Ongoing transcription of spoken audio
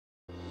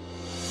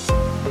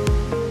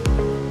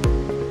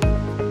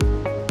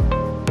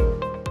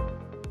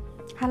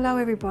Hello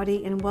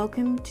everybody and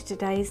welcome to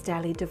today's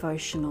daily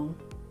devotional.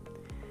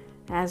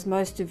 As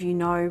most of you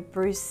know,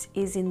 Bruce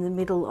is in the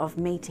middle of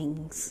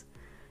meetings,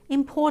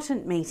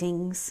 important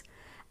meetings,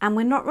 and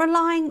we're not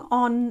relying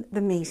on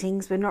the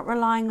meetings, we're not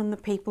relying on the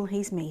people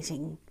he's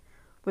meeting,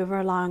 we're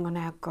relying on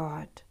our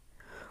God.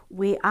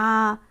 We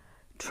are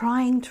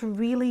trying to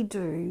really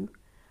do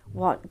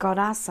what God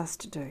asks us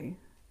to do,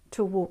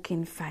 to walk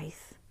in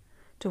faith,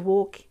 to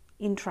walk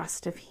in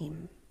trust of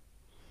Him.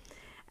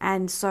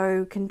 And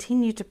so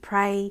continue to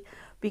pray,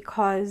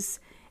 because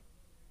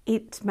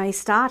it may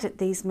start at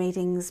these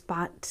meetings,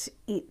 but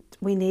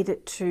we need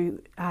it to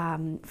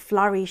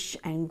flourish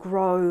and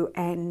grow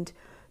and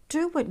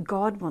do what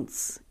God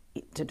wants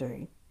it to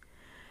do.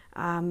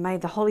 May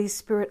the Holy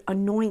Spirit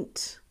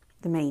anoint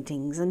the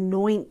meetings,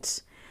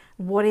 anoint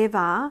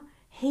whatever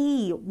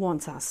He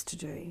wants us to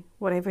do,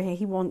 whatever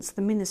He wants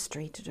the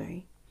ministry to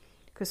do.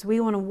 Because we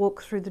want to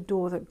walk through the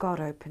door that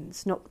God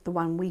opens, not the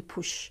one we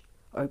push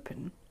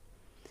open.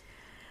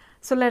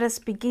 So let us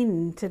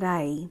begin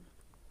today.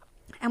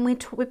 And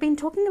we've been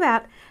talking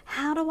about,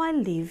 how do I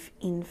live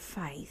in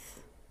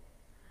faith?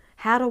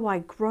 How do I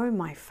grow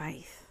my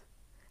faith?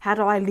 How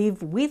do I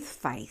live with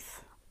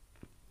faith?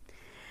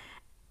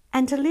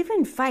 And to live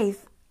in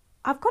faith,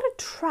 I've got to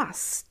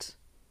trust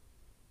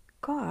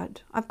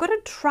God. I've got to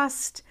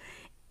trust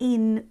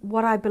in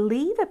what I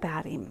believe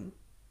about Him.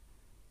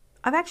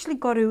 I've actually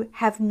got to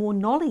have more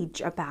knowledge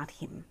about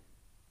Him.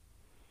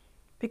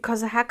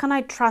 Because how can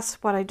I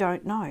trust what I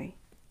don't know?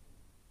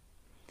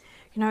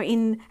 You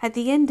know, at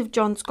the end of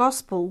John's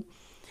Gospel,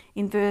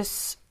 in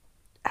it's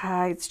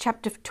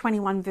chapter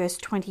 21, verse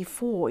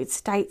 24, it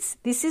states,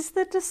 "This is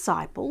the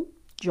disciple,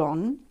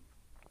 John,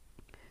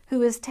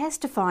 who is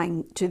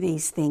testifying to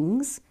these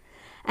things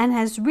and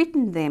has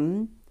written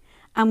them,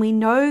 and we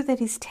know that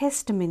his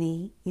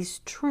testimony is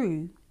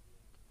true.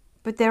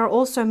 But there are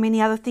also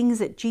many other things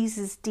that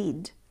Jesus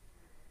did.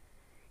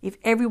 If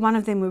every one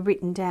of them were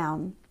written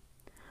down,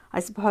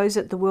 I suppose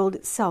that the world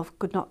itself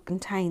could not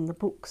contain the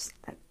books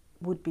that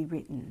would be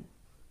written."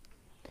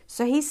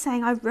 So he's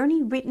saying, I've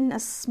only written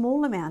a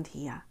small amount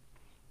here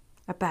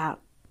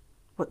about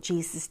what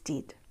Jesus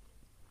did.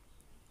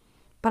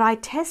 But I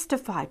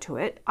testify to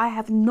it. I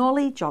have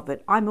knowledge of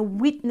it. I'm a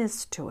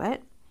witness to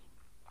it.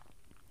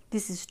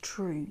 This is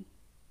true.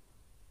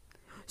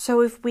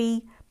 So if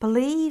we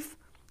believe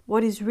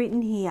what is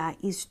written here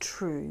is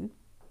true,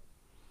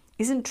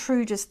 isn't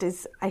true just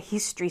as a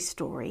history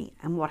story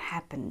and what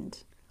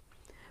happened,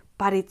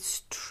 but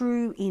it's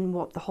true in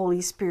what the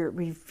Holy Spirit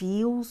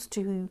reveals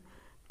to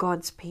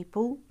God's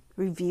people,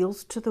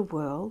 reveals to the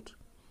world,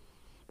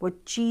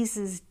 what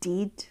Jesus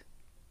did,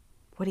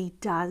 what He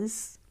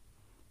does,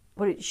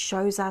 what it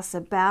shows us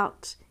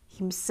about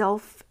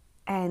Himself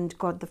and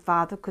God the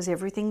Father, because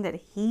everything that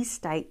He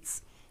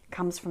states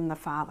comes from the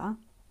Father.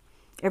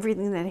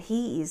 Everything that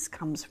He is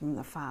comes from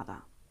the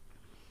Father.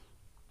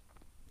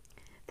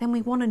 Then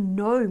we want to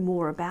know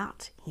more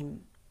about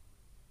Him.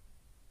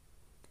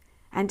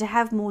 And to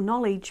have more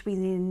knowledge, we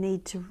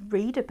need to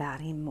read about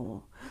Him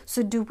more.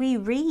 So do we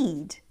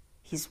read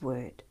His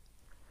Word?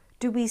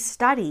 Do we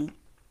study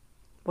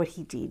what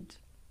He did?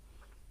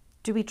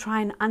 Do we try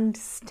and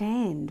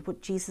understand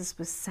what Jesus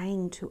was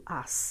saying to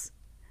us?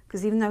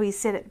 Because even though He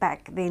said it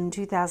back then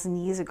 2,000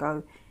 years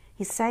ago,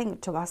 He's saying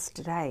it to us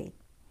today.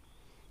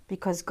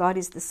 Because God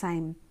is the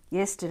same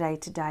yesterday,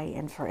 today,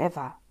 and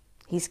forever.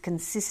 He's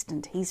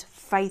consistent. He's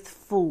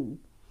faithful.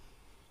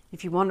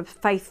 If you want a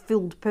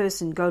faith-filled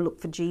person, go look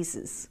for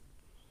Jesus.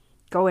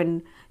 Go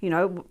and,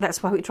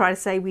 that's why we try to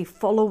say we're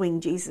following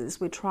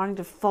Jesus. We're trying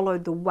to follow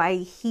the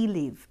way He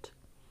lived.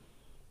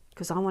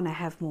 Because I want to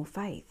have more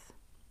faith.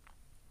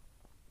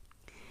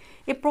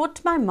 It brought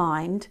to my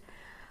mind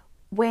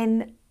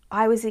when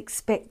I was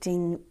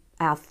expecting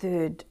our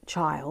third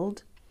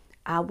child,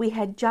 we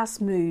had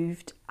just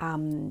moved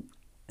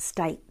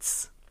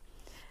states.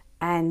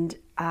 And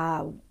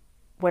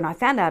when I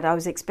found out I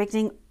was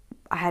expecting,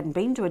 I hadn't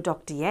been to a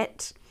doctor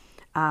yet.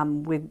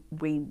 We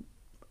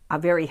are a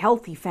very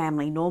healthy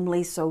family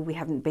normally, so we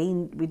haven't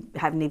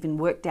even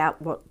worked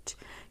out what,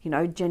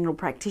 general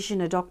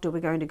practitioner doctor we're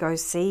going to go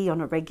see on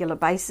a regular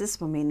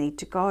basis when we need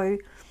to go.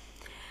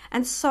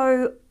 And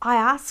so I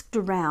asked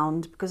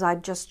around, because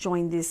I'd just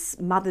joined this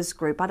mothers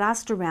group, I'd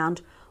asked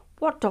around,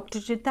 what doctor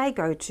did they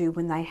go to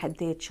when they had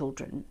their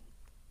children?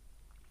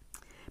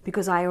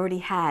 Because I already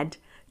had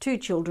two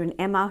children,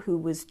 Emma, who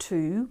was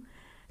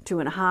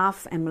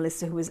 2.5, and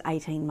Melissa, who was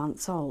 18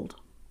 months old.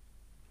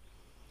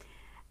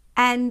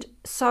 And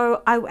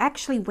so I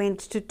actually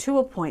went to 2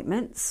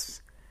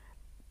 appointments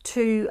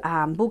to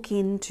book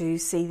in to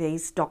see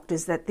these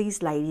doctors that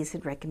these ladies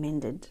had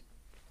recommended.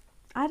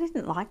 I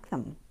didn't like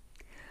them.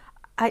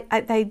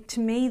 To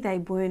me, they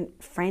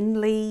weren't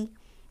friendly.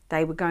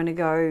 They were going to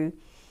go,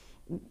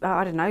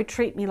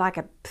 treat me like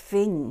a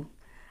thing.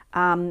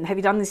 Have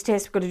you done this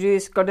test? We've got to do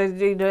this, got to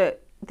do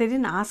that. They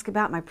didn't ask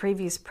about my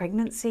previous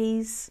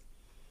pregnancies.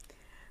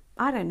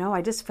 I don't know,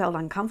 I just felt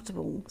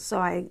uncomfortable. So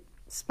I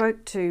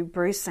spoke to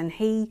Bruce, and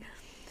he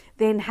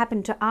then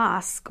happened to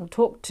ask or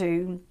talk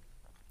to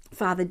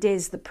Father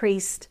Des, the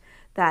priest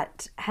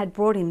that had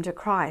brought him to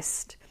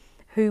Christ,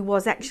 who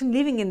was actually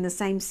living in the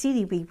same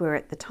city we were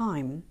at the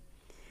time.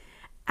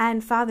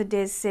 And Father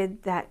Des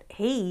said that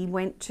he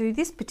went to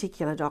this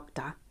particular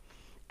doctor,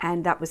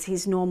 and that was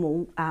his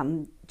normal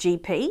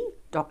GP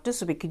doctor,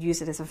 so we could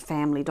use it as a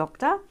family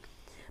doctor.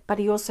 But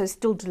he also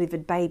still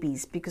delivered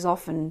babies, because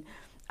often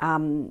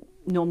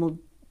normal,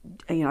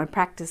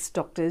 practice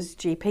doctors,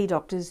 GP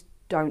doctors,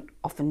 don't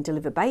often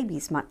deliver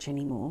babies much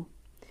anymore.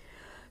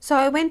 So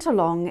I went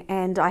along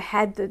and I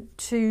had the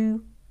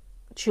 2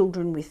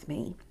 children with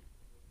me.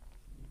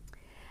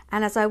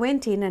 And as I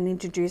went in and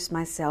introduced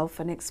myself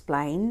and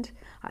explained,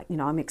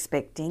 I'm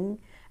expecting,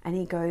 and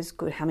he goes,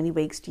 good, how many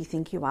weeks do you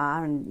think you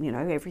are? And,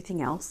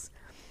 everything else.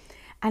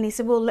 And he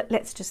said, well,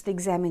 let's just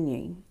examine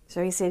you.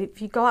 So he said,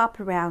 if you go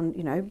up around,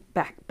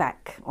 back,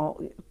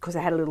 because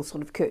I had a little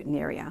sort of curtain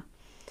area.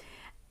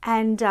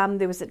 And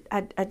there was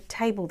a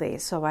table there,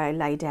 so I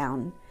lay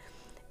down.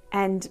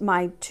 And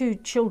my 2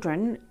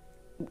 children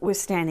were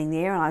standing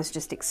there, and I was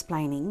just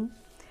explaining.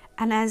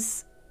 And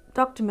as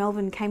Dr.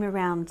 Melvin came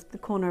around the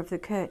corner of the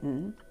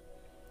curtain,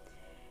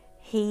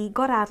 he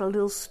got out a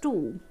little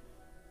stool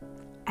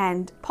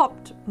and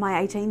popped my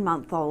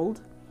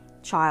 18-month-old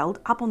child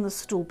up on the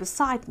stool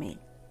beside me,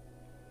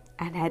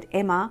 and had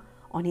Emma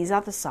on his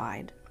other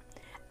side.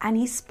 And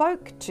he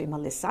spoke to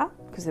Melissa,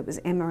 because it was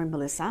Emma and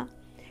Melissa.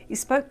 He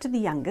spoke to the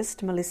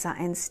youngest, Melissa,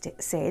 and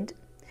said,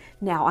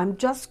 now I'm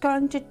just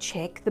going to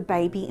check the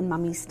baby in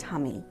Mummy's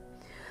tummy.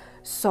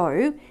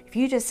 So if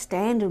you just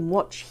stand and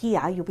watch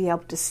here, you'll be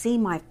able to see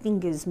my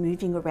fingers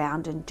moving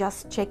around and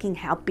just checking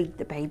how big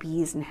the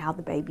baby is and how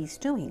the baby's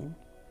doing.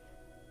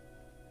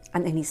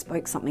 And then he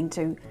spoke something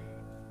to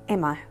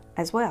Emma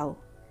as well.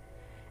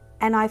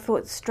 And I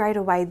thought straight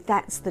away,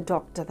 that's the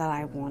doctor that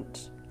I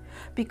want,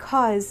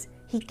 because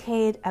he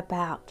cared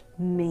about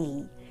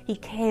me. He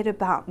cared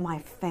about my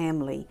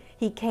family.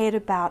 He cared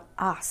about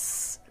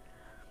us.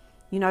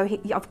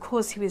 Of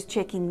course, he was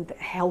checking the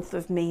health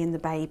of me and the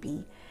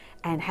baby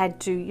and had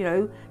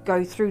to,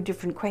 go through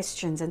different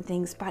questions and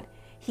things, but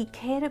he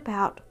cared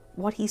about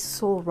what he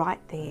saw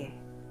right there.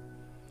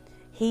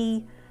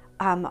 He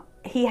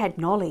had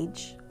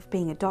knowledge of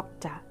being a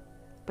doctor,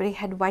 but he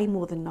had way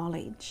more than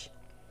knowledge.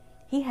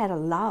 He had a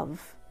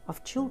love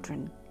of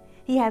children.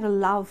 He had a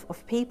love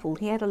of people.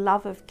 He had a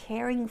love of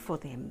caring for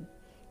them.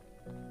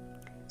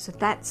 So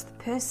that's the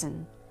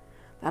person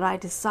that I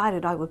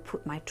decided I would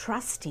put my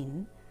trust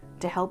in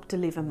to help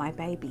deliver my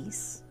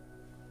babies.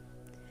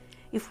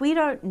 If we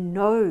don't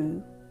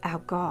know our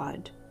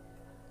God,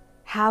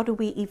 how do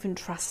we even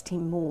trust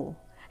him more?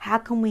 How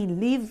can we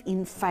live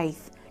in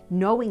faith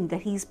knowing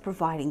that he's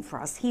providing for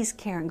us, he's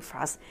caring for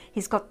us,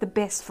 he's got the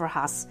best for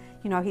us,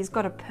 he's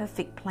got a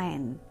perfect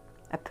plan,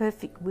 a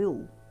perfect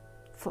will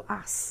for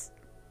us.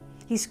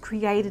 He's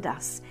created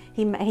us.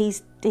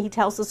 He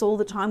tells us all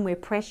the time we're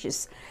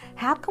precious.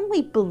 How can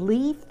we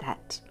believe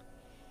that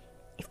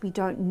if we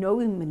don't know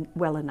him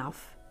well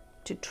enough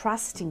to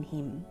trust in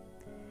him?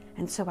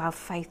 And so our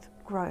faith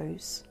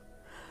grows.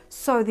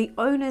 So the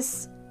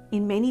onus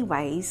in many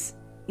ways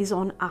is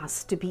on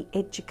us to be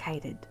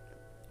educated,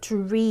 to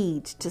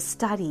read, to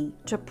study,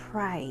 to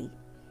pray.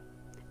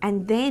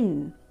 And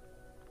then,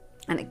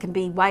 and it can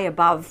be way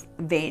above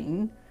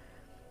then,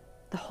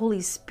 the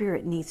Holy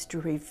Spirit needs to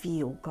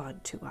reveal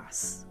God to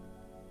us.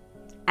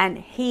 And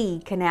he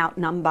can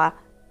outnumber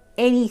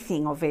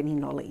anything of any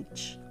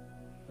knowledge.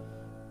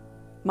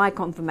 My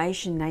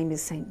confirmation name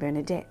is Saint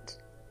Bernadette.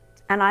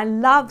 And I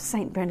love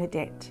Saint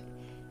Bernadette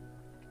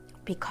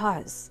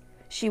because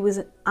she was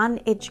an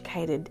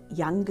uneducated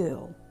young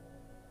girl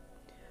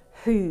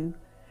who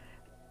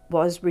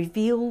was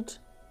revealed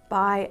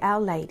by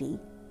Our Lady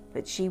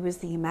that she was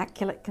the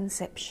Immaculate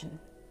Conception.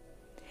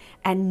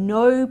 And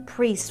no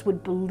priest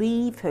would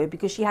believe her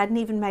because she hadn't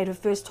even made her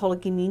first Holy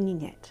Communion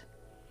yet.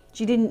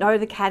 She didn't know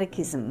the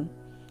catechism.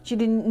 She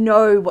didn't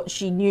know what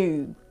she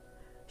knew.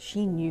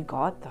 She knew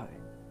God though.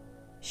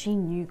 She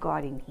knew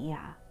God in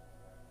here.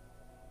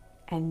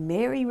 And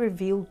Mary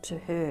revealed to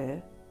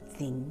her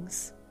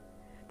things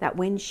that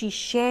when she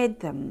shared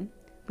them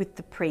with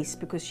the priest,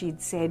 because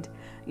she'd said,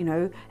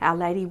 Our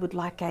Lady would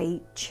like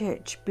a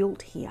church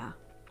built here.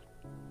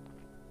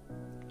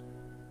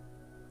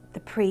 The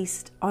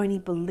priest only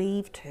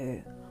believed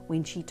her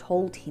when she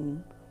told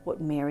him what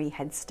Mary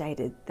had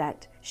stated,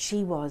 that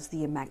she was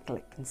the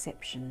Immaculate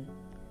Conception.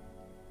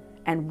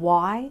 And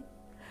why?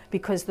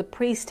 Because the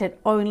priest had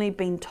only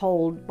been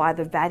told by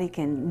the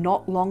Vatican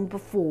not long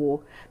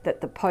before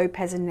that the Pope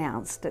has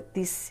announced that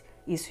this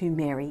is who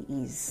Mary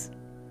is.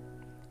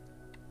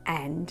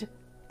 And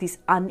this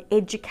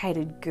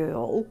uneducated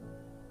girl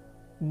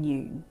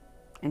knew,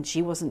 and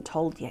she wasn't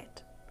told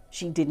yet.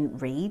 She didn't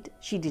read,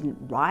 she didn't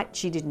write,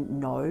 she didn't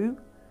know.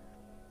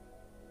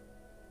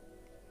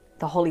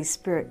 The Holy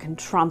Spirit can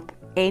trump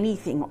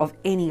anything of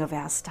any of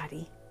our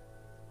study.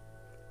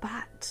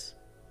 But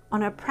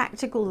on a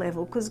practical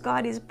level, because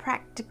God is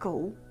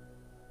practical,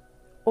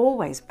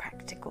 always,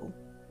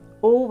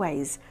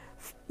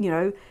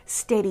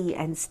 steady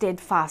and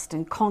steadfast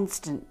and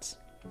constant.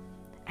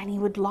 And he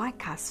would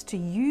like us to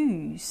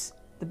use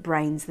the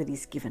brains that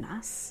He's given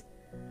us,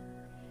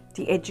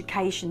 the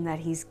education that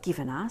He's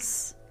given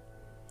us,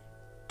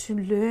 to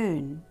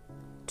learn,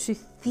 to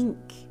think,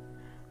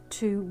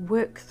 to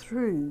work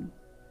through,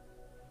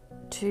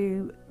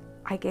 to,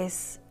 I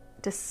guess,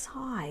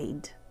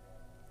 decide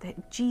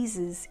that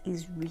Jesus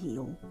is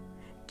real.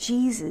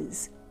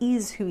 Jesus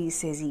is who He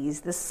says He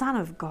is, the Son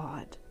of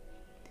God.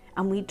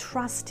 And we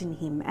trust in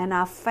Him, and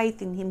our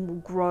faith in Him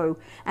will grow,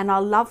 and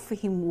our love for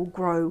Him will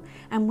grow,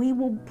 and we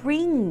will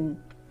bring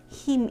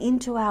Him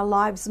into our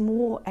lives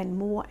more and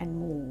more and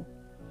more.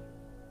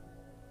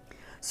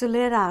 So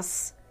let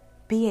us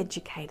be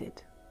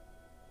educated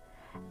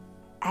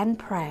and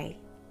pray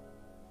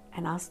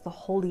and ask the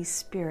Holy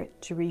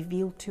Spirit to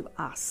reveal to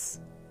us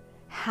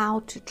how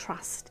to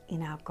trust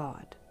in our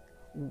God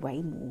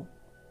way more.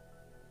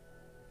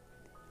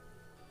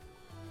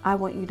 I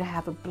want you to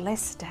have a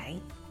blessed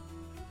day,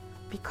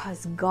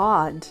 because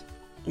God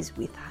is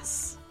with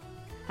us.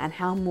 And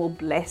how more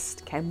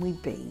blessed can we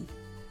be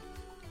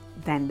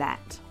than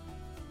that?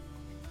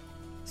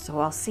 So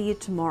I'll see you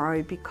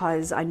tomorrow,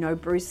 because I know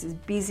Bruce is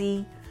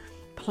busy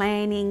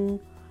planning,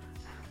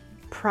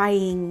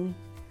 praying,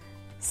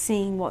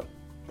 seeing what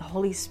the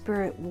Holy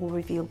Spirit will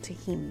reveal to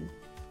him.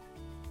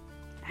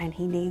 And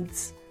he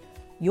needs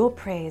your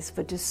prayers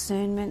for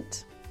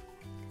discernment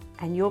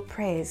and your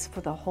prayers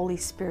for the Holy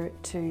Spirit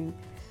to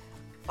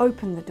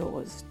open the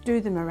doors, do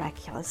the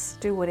miraculous,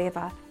 do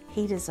whatever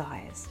he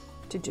desires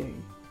to do,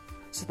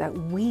 so that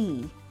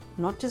we,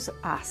 not just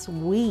us,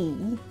 we,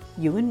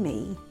 you and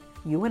me,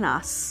 you and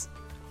us,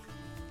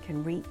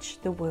 can reach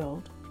the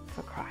world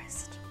for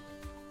Christ.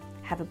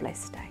 Have a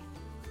blessed day.